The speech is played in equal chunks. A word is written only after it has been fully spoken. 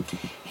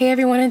Hey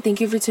everyone, and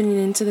thank you for tuning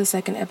in to the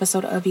second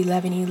episode of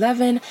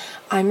 1111.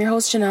 I'm your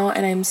host Janelle,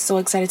 and I'm so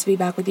excited to be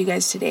back with you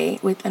guys today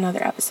with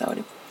another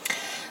episode.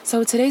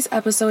 So today's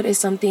episode is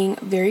something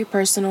very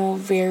personal,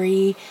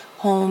 very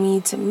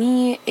homey to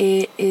me.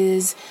 It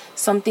is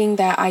something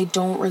that I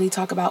don't really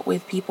talk about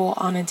with people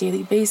on a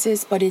daily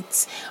basis, but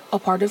it's a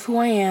part of who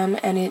I am,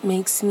 and it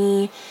makes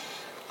me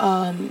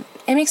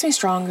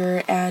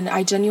stronger, and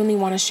I genuinely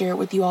want to share it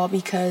with you all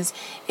because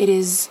it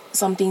is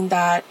something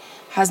that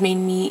has made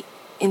me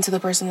into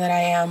the person that I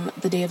am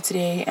the day of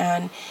today,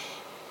 and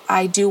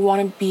I do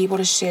want to be able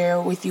to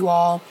share with you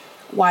all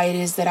why it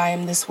is that I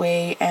am this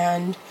way,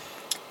 and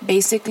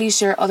basically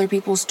share other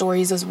people's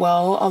stories as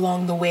well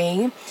along the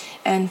way.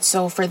 And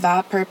so for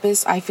that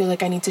purpose, I feel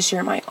like I need to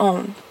share my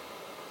own.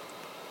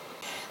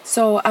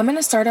 So I'm going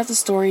to start off the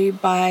story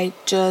by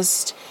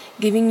just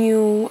giving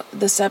you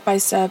the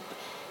step-by-step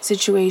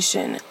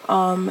situation.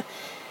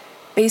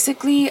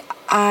 Basically,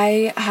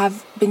 I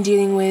have been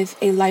dealing with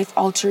a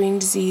life-altering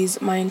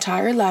disease my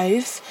entire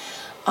life,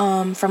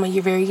 from a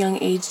very young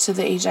age to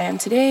the age I am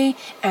today,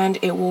 and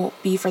it will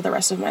be for the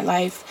rest of my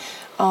life.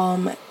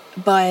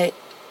 But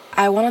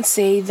I want to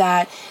say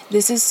that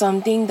this is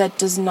something that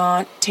does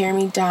not tear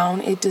me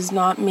down. It does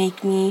not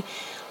make me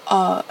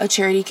a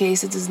charity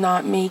case. It does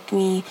not make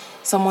me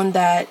someone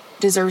that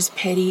deserves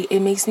pity.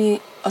 It makes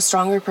me a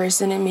stronger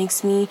person. It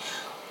makes me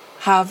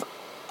have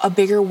a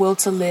bigger will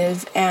to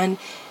live, and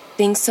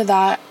thanks to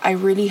that, I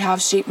really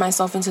have shaped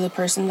myself into the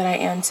person that I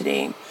am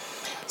today.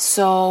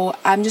 So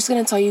I'm just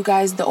going to tell you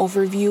guys the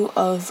overview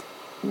of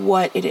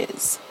what it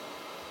is.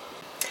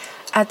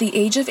 At the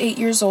age of 8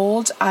 years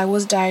old, I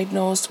was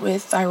diagnosed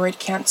with thyroid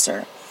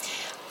cancer.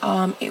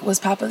 It was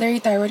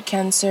papillary thyroid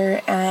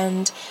cancer,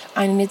 and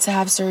I needed to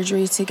have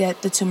surgery to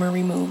get the tumor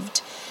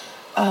removed.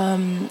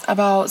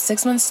 About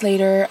 6 months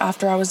later,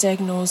 after I was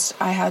diagnosed,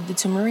 I had the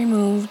tumor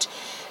removed,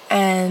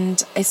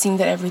 and it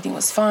seemed that everything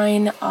was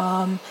fine.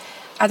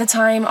 At the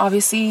time,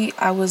 obviously,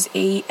 I was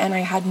 8 and I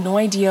had no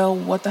idea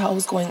what the hell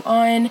was going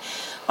on.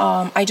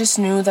 I just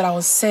knew that I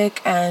was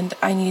sick and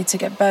I needed to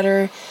get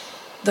better.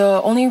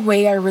 The only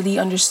way I really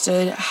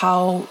understood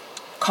how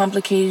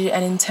complicated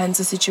and intense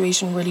the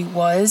situation really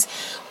was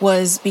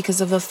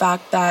because of the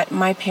fact that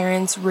my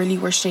parents really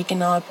were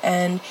shaken up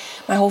and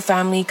my whole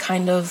family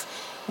kind of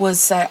was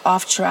set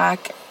off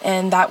track.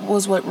 And that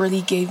was what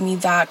really gave me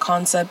that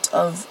concept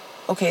of,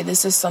 okay,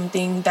 this is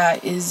something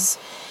that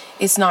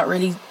it's not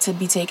really to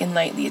be taken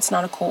lightly. It's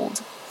not a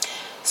cold.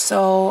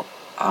 So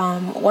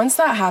once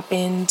that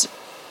happened,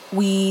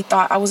 we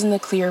thought I was in the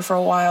clear for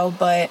a while,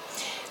 but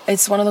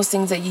it's one of those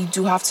things that you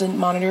do have to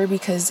monitor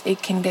because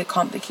it can get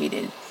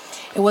complicated.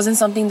 It wasn't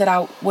something that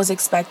I was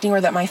expecting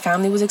or that my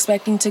family was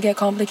expecting to get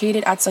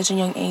complicated at such a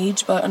young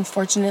age, but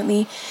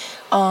unfortunately,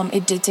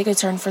 it did take a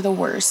turn for the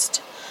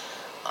worst.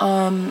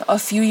 A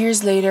few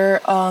years later,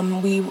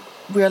 we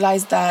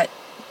realized that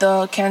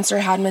the cancer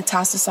had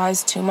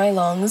metastasized to my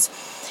lungs,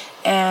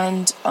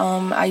 and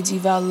I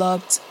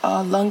developed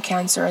lung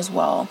cancer as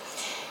well.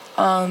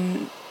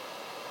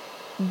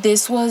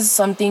 This was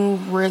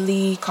something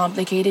really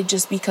complicated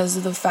just because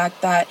of the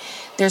fact that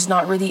there's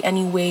not really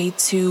any way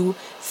to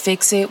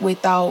fix it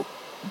without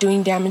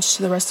doing damage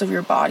to the rest of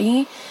your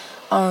body.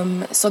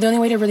 So the only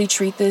way to really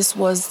treat this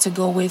was to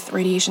go with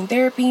radiation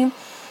therapy.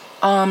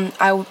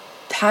 I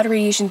had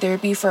radiation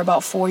therapy for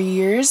about 4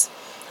 years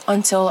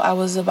until I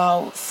was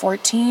about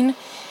 14.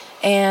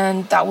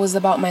 And that was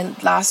about my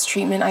last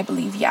treatment, I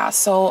believe. Yeah.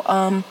 So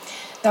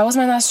that was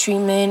my last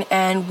treatment.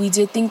 And we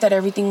did think that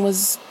everything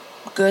was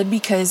good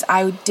because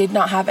I did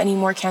not have any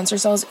more cancer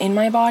cells in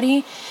my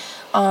body.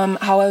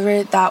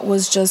 However, that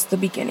was just the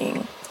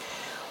beginning.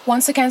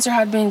 Once the cancer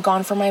had been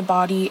gone from my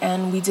body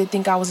and we did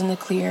think I was in the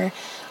clear,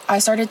 I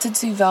started to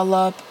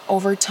develop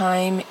over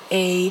time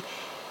a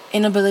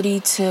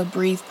inability to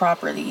breathe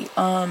properly.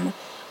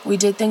 We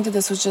did think that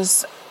this was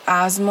just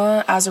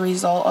asthma as a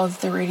result of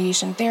the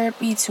radiation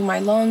therapy to my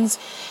lungs.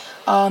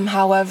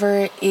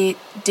 However, it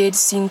did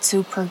seem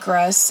to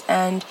progress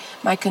and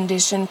my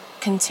condition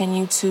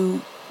continued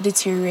to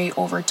deteriorate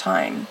over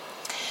time.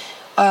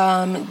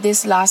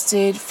 This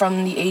lasted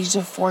from the age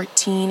of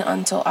 14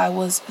 until I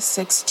was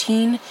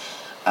 16.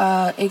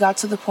 It got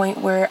to the point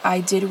where I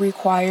did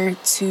require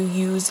to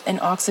use an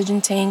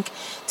oxygen tank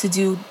to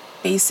do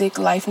basic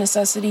life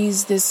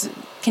necessities. This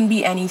can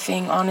be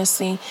anything,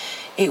 honestly.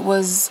 It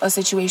was a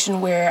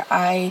situation where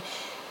I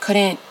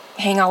couldn't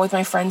hang out with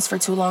my friends for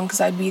too long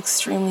because I'd be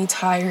extremely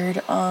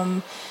tired.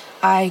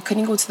 I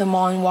couldn't go to the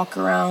mall and walk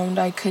around.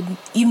 I could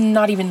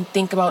not even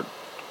think about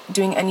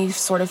doing any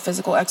sort of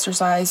physical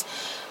exercise.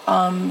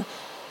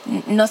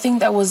 Nothing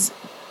that was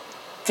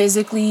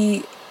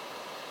physically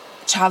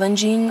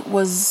challenging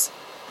was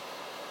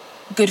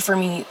good for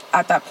me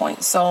at that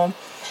point. So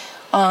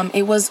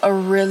it was a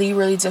really,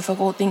 really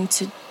difficult thing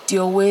to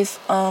deal with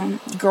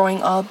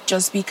growing up,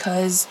 just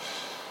because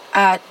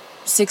at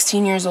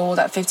 16 years old,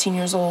 at 15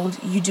 years old,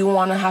 you do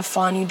want to have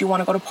fun. You do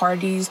want to go to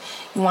parties.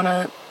 You want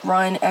to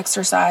run,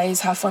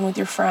 exercise, have fun with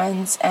your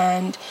friends.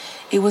 And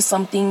it was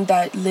something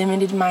that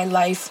limited my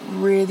life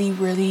really,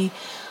 really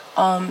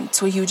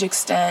to a huge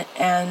extent,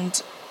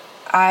 and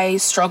I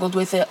struggled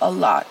with it a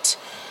lot.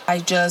 I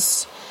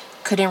just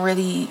couldn't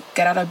really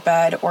get out of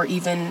bed or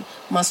even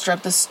muster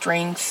up the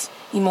strength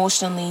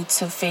emotionally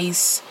to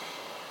face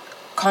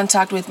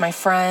contact with my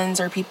friends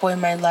or people in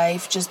my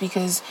life, just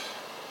because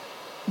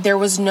there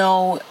was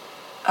no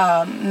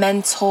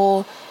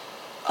mental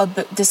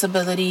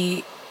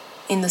disability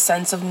in the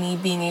sense of me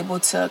being able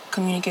to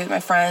communicate with my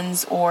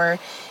friends or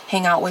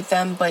hang out with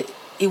them, but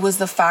it was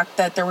the fact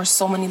that there were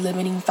so many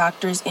limiting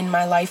factors in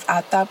my life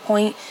at that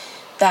point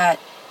that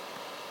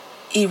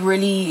it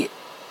really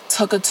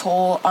took a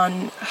toll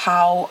on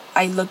how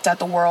I looked at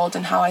the world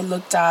and how I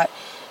looked at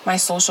my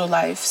social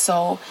life.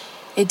 So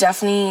it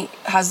definitely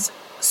has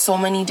so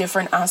many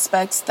different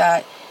aspects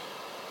that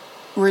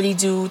really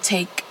do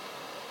take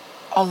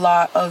a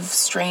lot of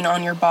strain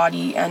on your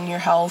body and your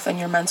health and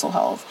your mental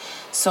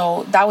health.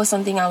 So that was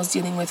something I was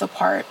dealing with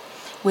apart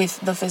with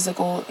the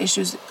physical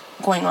issues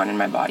going on in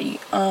my body.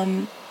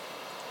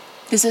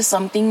 This is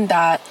something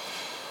that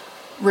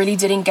really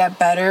didn't get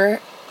better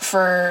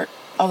for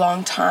a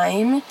long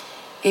time.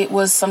 It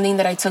was something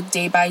that I took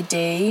day by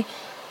day.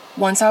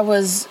 Once I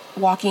was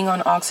walking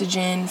on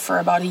oxygen for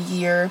about a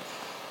year,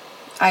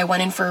 I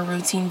went in for a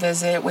routine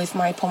visit with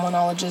my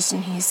pulmonologist,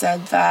 and he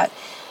said that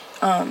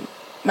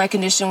my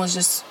condition was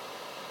just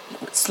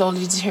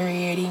slowly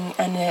deteriorating,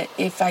 and that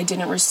if I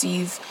didn't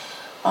receive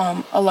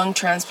a lung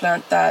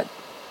transplant, that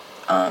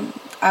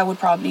I would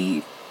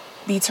probably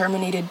be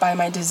terminated by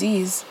my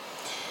disease.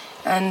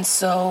 And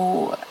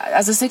so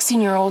as a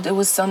 16-year-old, it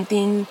was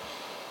something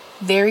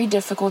very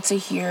difficult to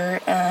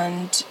hear,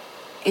 and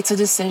it's a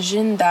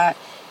decision that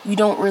you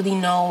don't really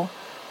know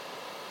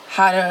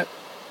how to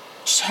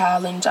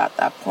challenge at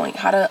that point,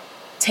 how to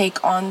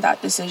take on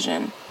that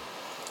decision.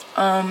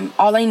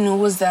 All I knew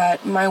was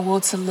that my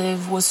will to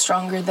live was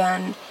stronger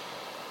than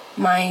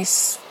my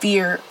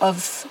fear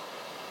of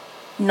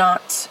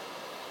not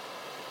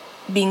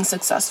being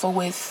successful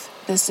with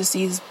this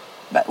disease,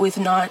 but with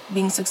not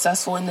being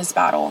successful in this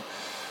battle.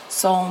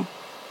 So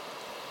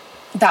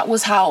that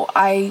was how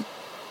I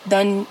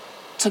then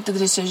took the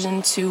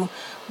decision to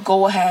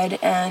go ahead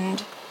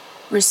and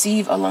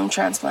receive a lung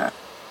transplant.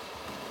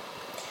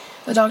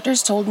 The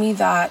doctors told me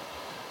that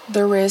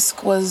the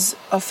risk was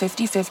a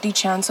 50-50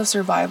 chance of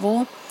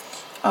survival.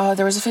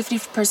 There was a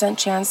 50%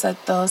 chance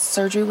that the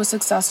surgery was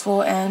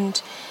successful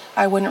and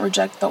I wouldn't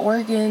reject the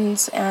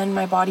organs and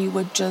my body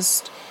would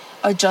just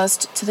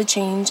adjust to the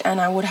change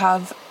and I would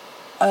have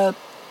a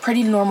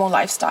pretty normal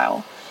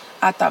lifestyle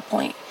at that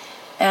point.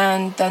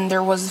 And then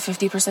there was a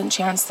 50%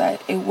 chance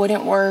that it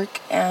wouldn't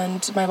work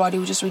and my body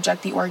would just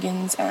reject the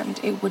organs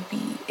and it would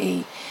be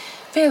a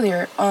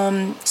failure.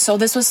 So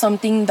this was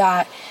something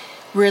that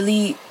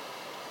really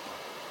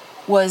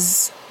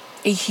was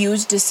a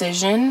huge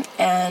decision,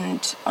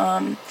 and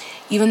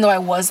even though I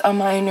was a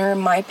minor,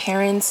 my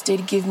parents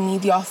did give me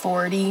the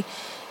authority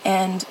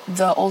and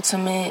the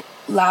ultimate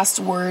last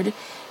word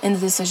in the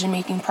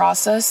decision-making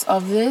process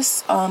of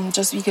this,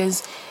 just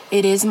because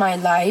it is my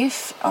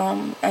life,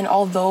 and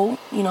although,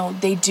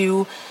 they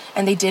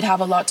did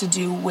have a lot to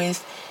do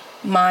with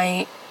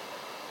my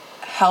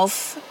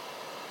health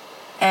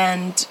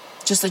and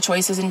just the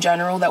choices in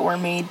general that were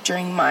made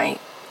during my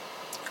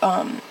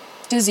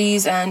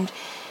disease and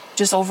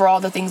just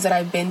overall the things that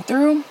I've been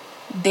through,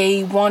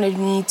 they wanted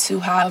me to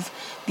have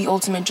the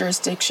ultimate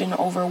jurisdiction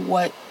over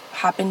what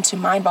happened to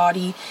my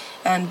body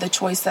and the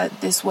choice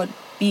that this would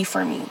be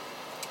for me.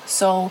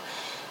 So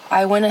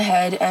I went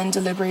ahead and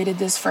deliberated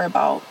this for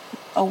about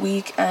a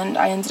week, and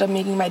I ended up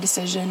making my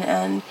decision,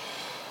 and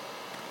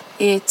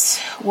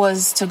it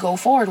was to go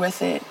forward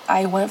with it.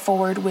 I went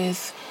forward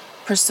with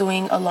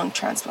pursuing a lung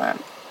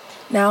transplant.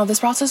 Now, this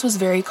process was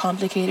very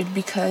complicated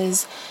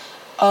because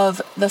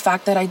of the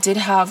fact that I did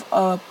have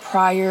a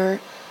prior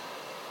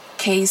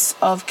case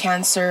of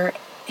cancer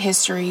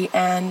history,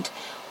 and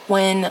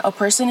when a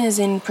person is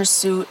in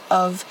pursuit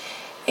of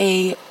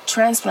a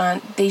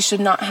transplant, they should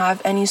not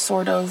have any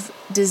sort of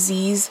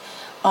disease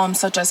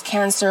such as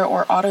cancer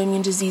or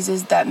autoimmune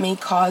diseases that may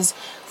cause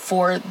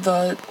for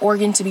the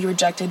organ to be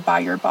rejected by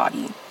your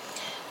body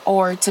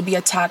or to be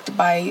attacked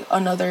by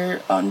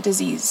another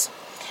disease.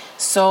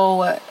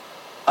 So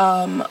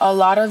a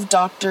lot of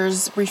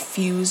doctors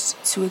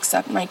refused to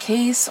accept my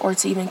case or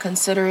to even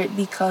consider it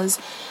because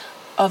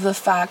of the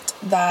fact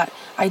that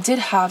I did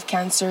have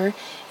cancer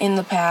in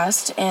the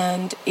past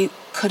and it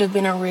could have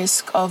been a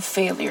risk of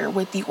failure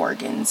with the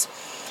organs.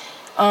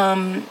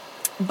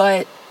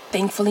 But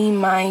thankfully,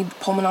 my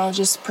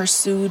pulmonologist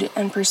pursued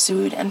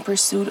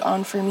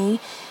on for me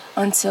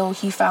until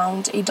he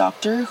found a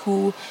doctor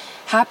who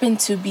happened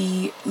to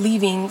be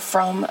leaving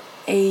from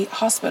a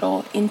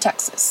hospital in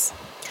Texas.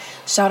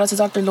 Shout out to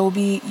Dr.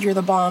 Lobi, you're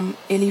the bomb,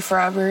 Illy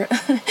forever.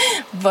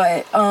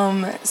 But,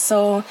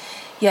 so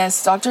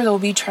yes, Dr.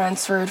 Lobi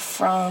transferred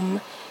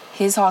from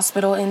his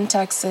hospital in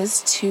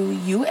Texas to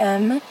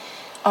UM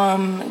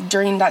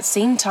during that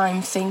same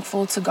time,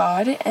 thankful to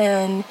God.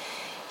 And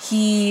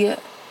he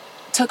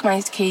took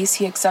my case,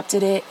 he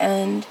accepted it,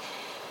 and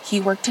he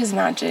worked his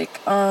magic.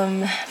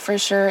 For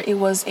sure, it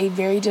was a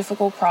very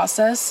difficult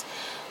process.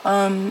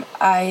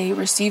 I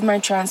received my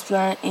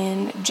transplant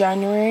in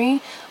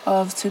January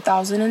of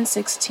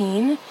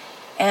 2016,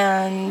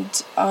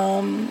 and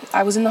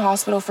I was in the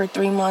hospital for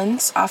 3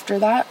 months after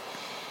that.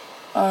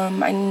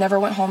 I never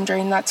went home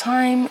during that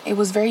time. It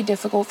was very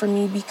difficult for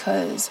me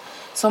because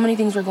so many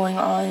things were going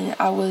on.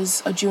 I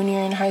was a junior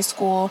in high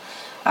school.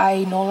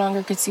 I no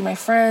longer could see my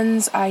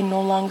friends. I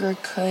no longer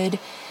could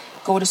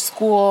go to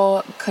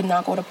school, could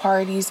not go to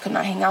parties, could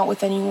not hang out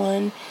with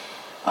anyone.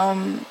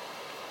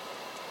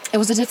 It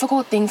was a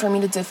difficult thing for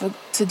me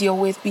to deal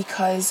with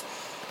because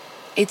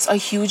it's a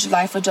huge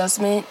life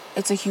adjustment.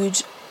 It's a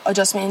huge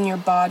adjustment in your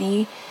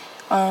body.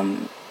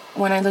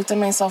 When I looked at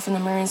myself in the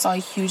mirror and saw a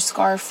huge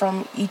scar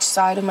from each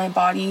side of my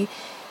body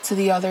to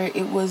the other,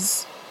 it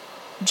was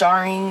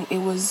jarring. It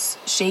was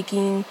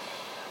shaking.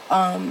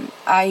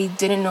 I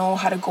didn't know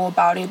how to go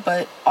about it,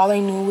 but all I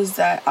knew was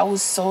that I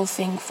was so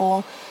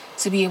thankful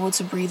to be able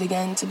to breathe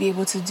again, to be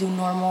able to do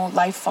normal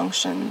life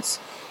functions.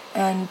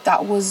 And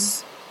that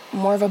was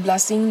more of a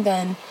blessing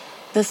than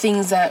the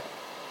things that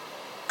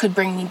could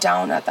bring me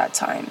down at that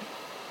time.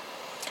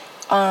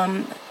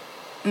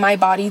 My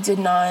body did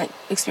not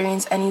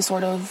experience any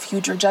sort of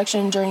huge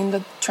rejection during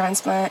the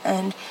transplant,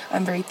 and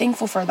I'm very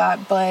thankful for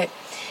that, but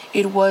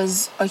it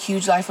was a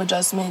huge life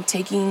adjustment,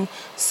 taking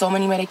so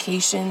many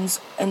medications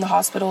in the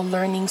hospital,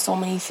 learning so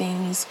many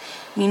things,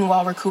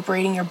 meanwhile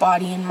recuperating your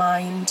body and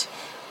mind,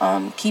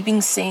 keeping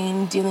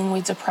sane, dealing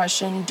with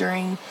depression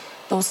during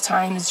those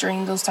times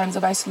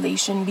of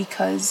isolation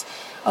because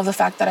of the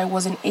fact that I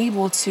wasn't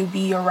able to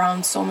be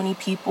around so many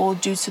people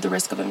due to the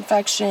risk of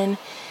infection.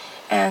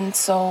 And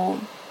so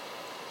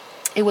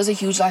it was a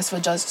huge life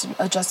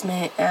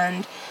adjustment,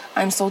 and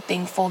I'm so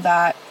thankful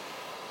that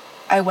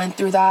I went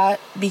through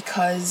that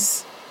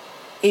because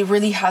it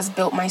really has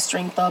built my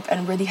strength up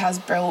and really has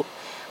built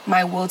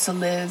my will to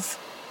live,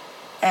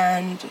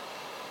 and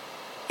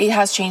it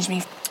has changed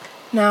me.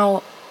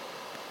 Now,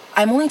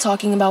 I'm only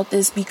talking about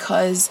this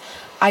because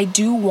I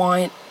do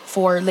want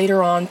for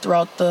later on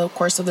throughout the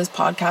course of this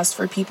podcast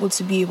for people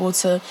to be able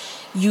to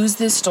use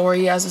this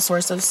story as a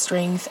source of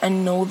strength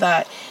and know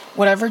that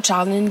whatever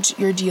challenge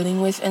you're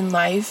dealing with in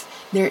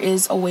life, there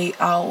is a way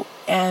out,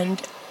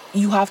 and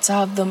you have to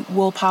have the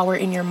willpower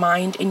in your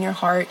mind, in your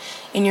heart,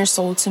 in your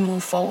soul to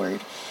move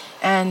forward.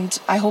 And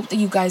I hope that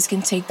you guys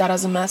can take that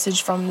as a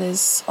message from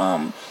this.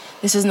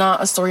 This is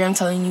not a story I'm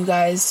telling you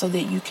guys so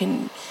that you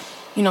can,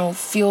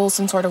 feel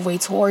some sort of way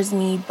towards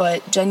me,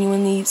 but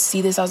genuinely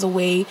see this as a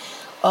way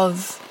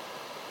of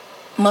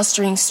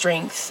mustering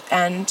strength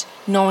and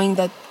knowing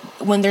that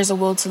when there's a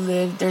will to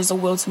live, there's a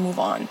will to move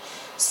on.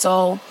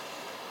 So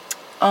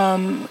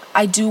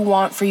I do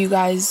want for you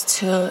guys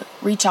to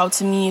reach out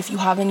to me if you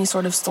have any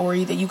sort of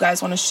story that you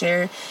guys want to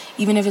share,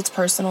 even if it's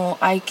personal.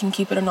 I can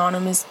keep it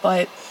anonymous,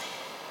 but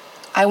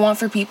I want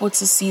for people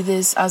to see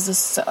this as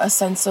a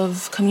sense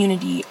of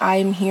community.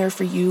 I'm here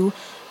for you,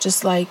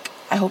 just like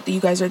I hope that you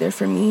guys are there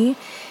for me.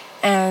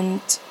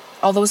 And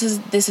although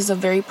this is a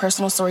very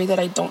personal story that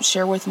I don't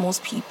share with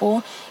most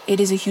people, it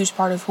is a huge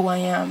part of who I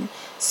am.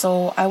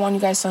 So I want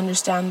you guys to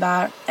understand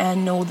that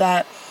and know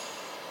that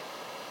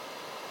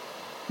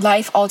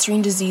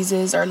life-altering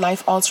diseases or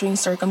life-altering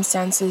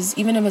circumstances,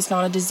 even if it's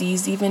not a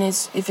disease, even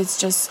if it's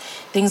just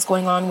things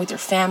going on with your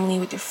family,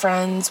 with your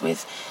friends,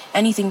 with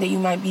anything that you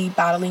might be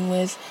battling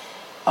with,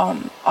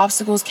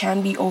 obstacles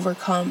can be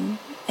overcome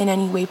in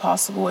any way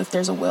possible if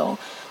there's a will.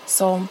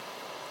 So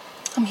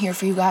I'm here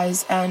for you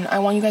guys, and I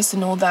want you guys to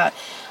know that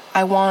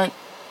I want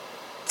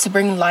to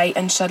bring light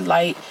and shed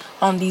light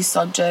on these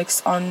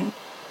subjects, on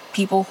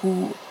people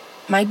who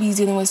might be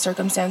dealing with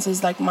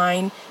circumstances like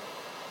mine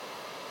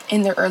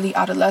in their early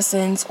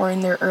adolescence or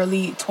in their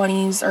early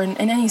 20s or in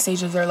any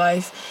stage of their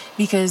life,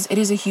 because it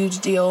is a huge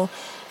deal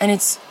and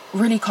it's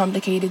really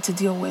complicated to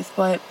deal with,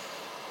 but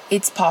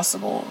it's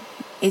possible.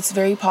 It's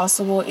very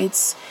possible.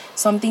 It's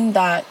something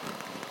that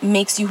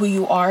makes you who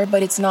you are,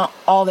 but it's not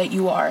all that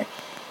you are.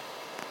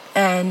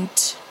 And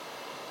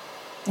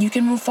you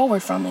can move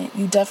forward from it.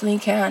 You definitely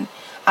can.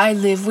 I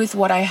live with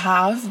what I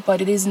have,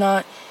 but it is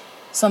not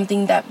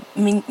something that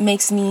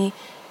makes me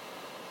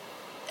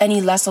any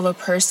less of a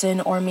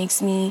person or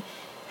makes me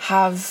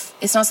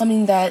it's not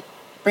something that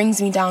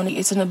brings me down.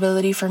 It's an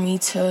ability for me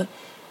to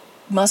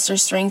muster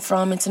strength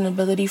from. It's an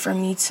ability for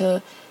me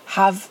to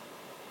have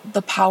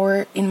the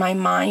power in my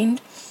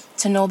mind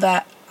to know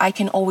that I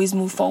can always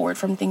move forward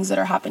from things that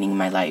are happening in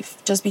my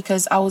life just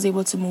because I was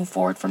able to move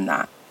forward from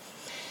that.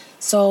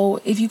 So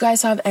if you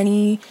guys have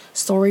any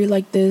story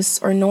like this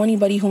or know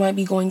anybody who might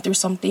be going through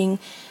something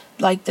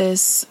like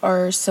this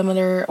or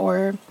similar,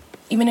 or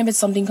even if it's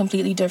something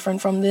completely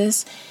different from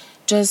this,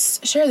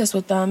 just share this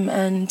with them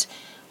and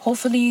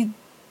hopefully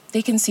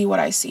they can see what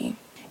I see.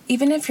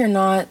 Even if you're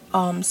not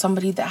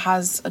somebody that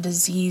has a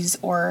disease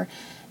or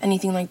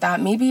anything like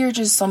that, maybe you're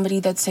just somebody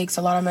that takes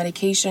a lot of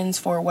medications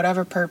for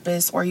whatever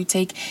purpose, or you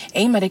take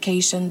a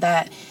medication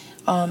that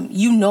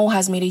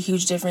has made a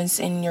huge difference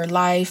in your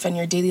life and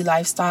your daily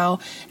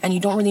lifestyle, and you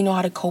don't really know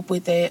how to cope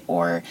with it,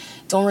 or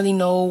don't really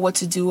know what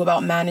to do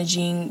about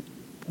managing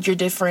your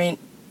different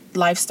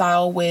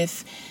lifestyle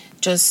with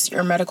just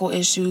your medical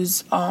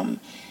issues,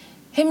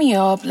 hit me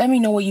up. Let me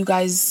know what you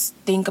guys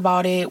think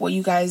about it, what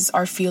you guys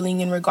are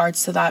feeling in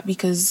regards to that,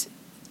 because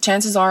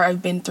chances are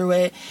I've been through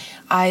it.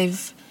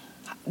 I've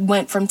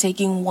went from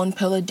taking 1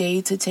 pill a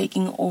day to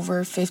taking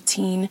over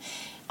 15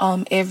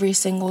 every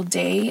single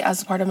day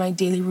as part of my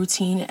daily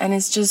routine. And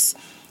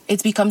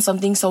it's become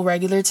something so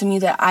regular to me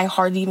that I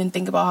hardly even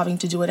think about having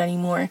to do it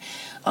anymore.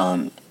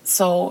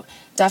 So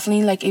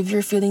definitely, like, if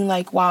you're feeling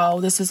like, wow,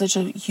 this is such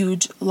a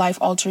huge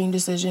life-altering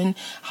decision,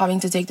 having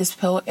to take this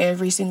pill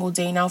every single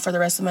day now for the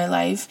rest of my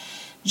life,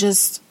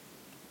 just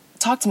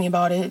talk to me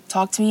about it.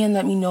 Talk to me and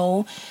let me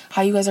know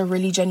how you guys are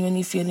really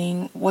genuinely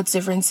feeling, what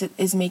difference it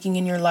is making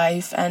in your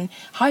life, and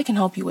how I can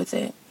help you with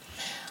it.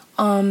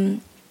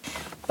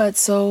 But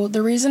so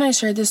the reason I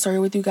shared this story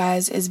with you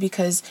guys is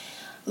because,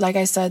 like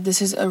I said, this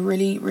is a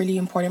really, really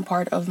important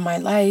part of my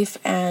life,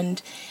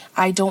 and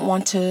I don't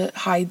want to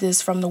hide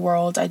this from the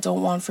world. I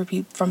don't want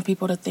from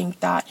people to think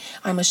that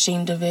I'm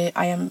ashamed of it.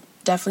 I am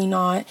definitely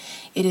not.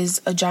 It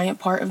is a giant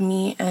part of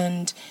me,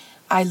 and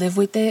I live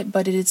with it,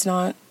 but it's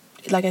not,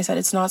 like I said,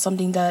 it's not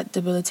something that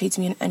debilitates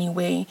me in any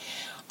way.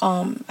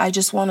 I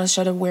just want to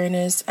shed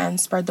awareness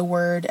and spread the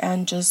word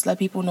and just let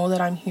people know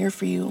that I'm here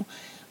for you.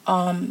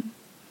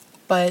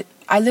 But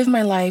I live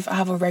my life. I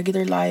have a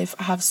regular life.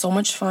 I have so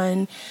much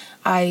fun.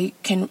 I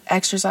can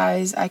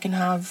exercise. I can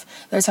have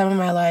the time of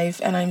my life.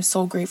 And I'm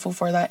so grateful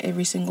for that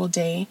every single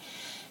day.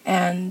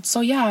 And so,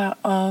 yeah,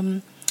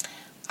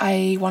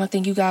 I want to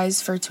thank you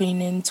guys for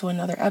tuning in to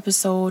another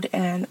episode.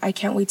 And I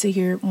can't wait to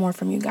hear more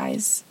from you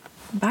guys.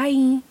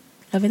 Bye.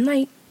 Love and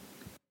light.